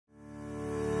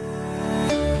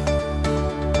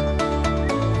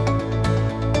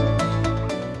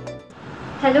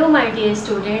Hello my dear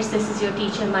students, this is your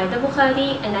teacher Maida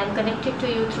Bukhari and I am connected to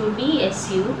you through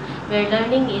BSU where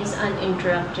learning is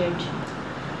uninterrupted.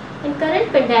 In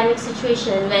current pandemic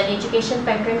situation when education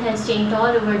pattern has changed all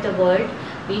over the world,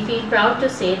 we feel proud to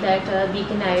say that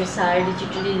Beaconites are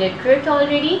digitally literate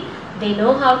already. They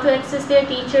know how to access their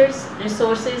teachers,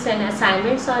 resources and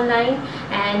assignments online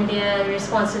and their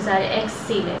responses are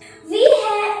excellent. We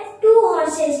have two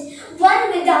horses, one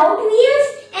without wheels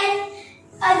and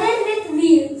other with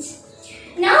wheels.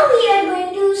 Now we are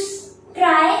going to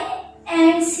try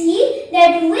and see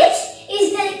that which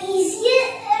is the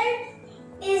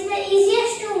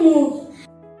easiest to move.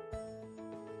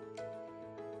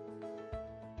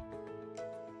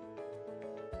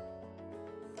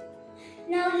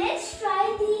 Now let's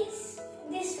try this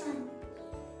one.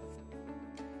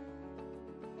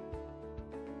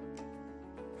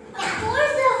 Of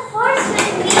course, the horse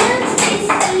with wheels is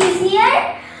easier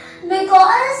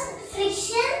because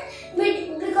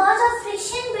of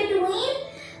friction between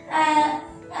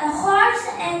the horse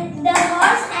and the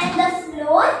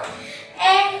floor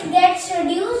and gets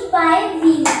reduced by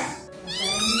wheels.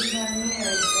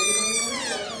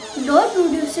 Load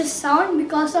produces sound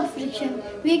because of friction.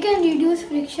 We can reduce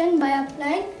friction by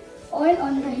applying oil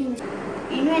on the hinge.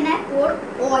 And when I pour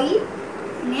oil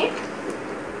in it,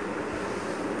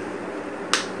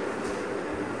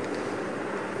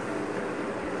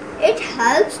 it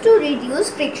helps to reduce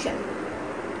friction.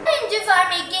 Hinges are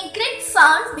making click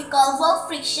sounds because of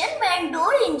friction when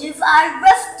door hinges are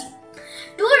rusty.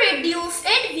 To reduce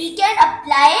it, we can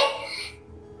apply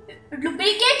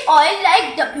lubricant oil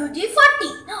like WD-40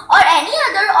 or any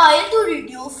other oil to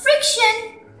reduce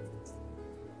friction.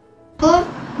 So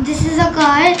this is a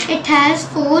car. It has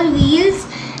 4 wheels.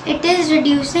 It is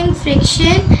reducing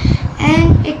friction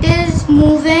and it is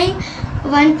moving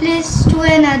one place to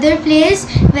another place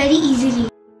very easily.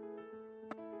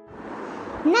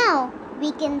 Now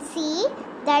we can see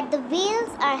that the wheels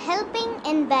are helping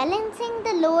in balancing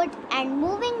the load and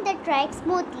moving the track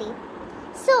smoothly.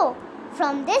 So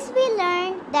from this we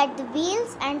learned that the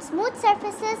wheels and smooth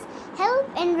surfaces help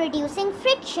in reducing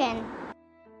friction.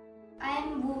 I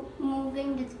am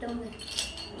moving this domain.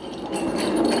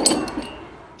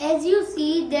 As you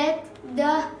see that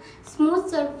the smooth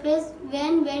surface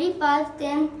went very fast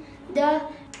than the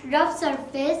rough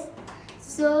surface.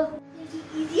 So It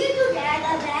is easier to drag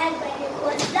a bag when it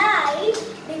was light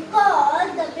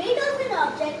because the weight of an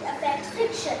object affects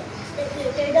friction. The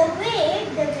greater the weight,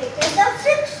 the greater the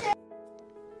friction.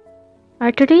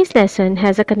 Our today's lesson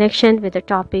has a connection with a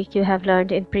topic you have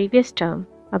learned in previous term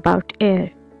about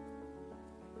air.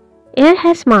 Air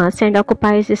has mass and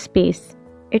occupies space.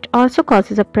 It also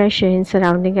causes a pressure in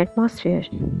surrounding atmosphere.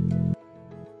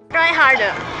 Try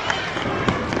harder.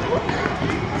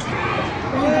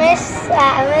 Miss,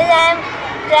 I'm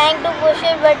trying to push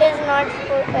it but it's not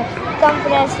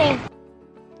compressing.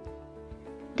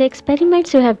 The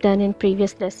experiments you have done in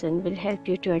previous lesson will help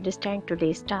you to understand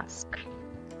today's task.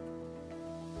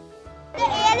 The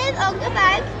air is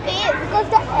occupied space because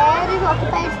the air is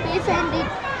occupied space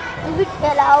and it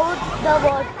allows the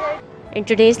water. In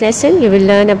today's lesson, you will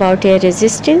learn about air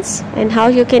resistance and how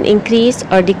you can increase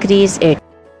or decrease it.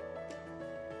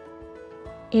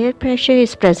 Air pressure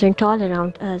is present all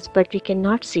around us, but we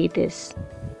cannot see this.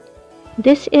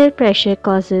 This air pressure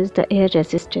causes the air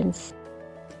resistance.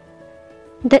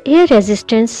 The air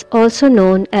resistance, also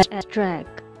known as drag.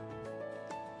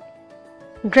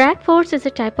 Drag force is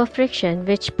a type of friction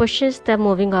which pushes the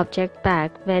moving object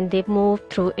back when they move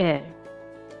through air.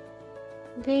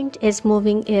 Wind is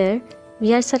moving air.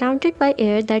 We are surrounded by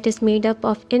air that is made up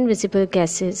of invisible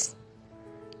gases.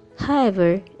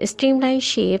 However, a streamlined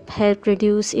shape helps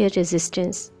reduce air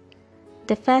resistance.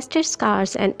 The fastest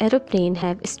cars and aeroplanes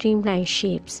have streamlined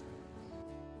shapes.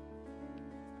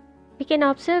 We can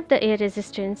observe the air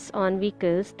resistance on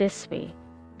vehicles this way.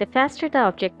 The faster the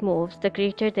object moves, the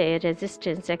greater the air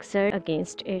resistance exerted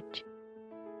against it.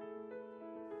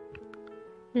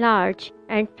 Large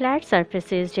and flat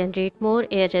surfaces generate more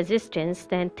air resistance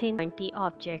than thin, pointy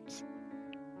objects.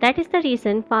 That is the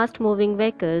reason fast-moving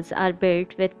vehicles are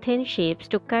built with thin shapes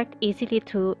to cut easily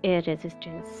through air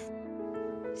resistance.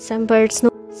 Some birds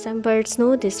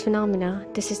know this phenomena.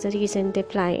 This is the reason they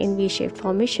fly in V-shaped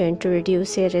formation to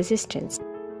reduce air resistance.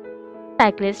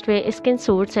 Cyclists wear skin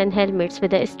suits and helmets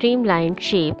with a streamlined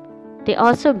shape. They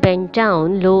also bend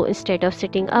down low instead of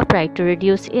sitting upright to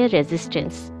reduce air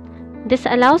resistance. This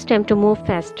allows them to move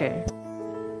faster.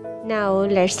 Now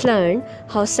let's learn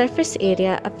how surface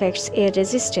area affects air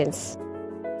resistance.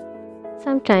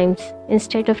 Sometimes,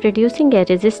 instead of reducing air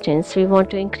resistance, we want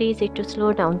to increase it to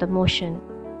slow down the motion.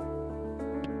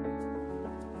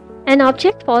 An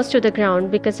object falls to the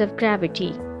ground because of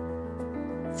gravity.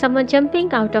 Someone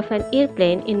jumping out of an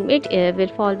airplane in mid-air will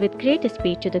fall with great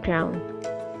speed to the ground.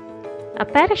 A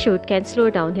parachute can slow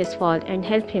down his fall and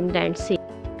help him land safe.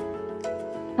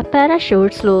 A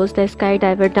parachute slows the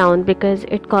skydiver down because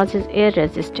it causes air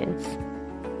resistance.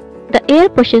 The air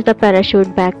pushes the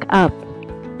parachute back up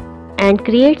and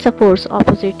creates a force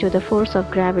opposite to the force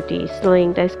of gravity,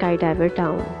 slowing the skydiver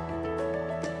down.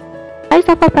 The size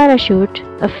of a parachute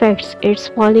affects its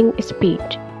falling speed.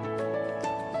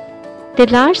 The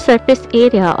large surface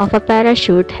area of a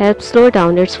parachute helps slow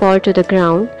down its fall to the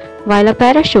ground, while a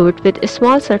parachute with a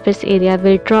small surface area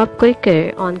will drop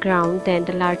quicker on ground than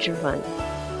the larger one.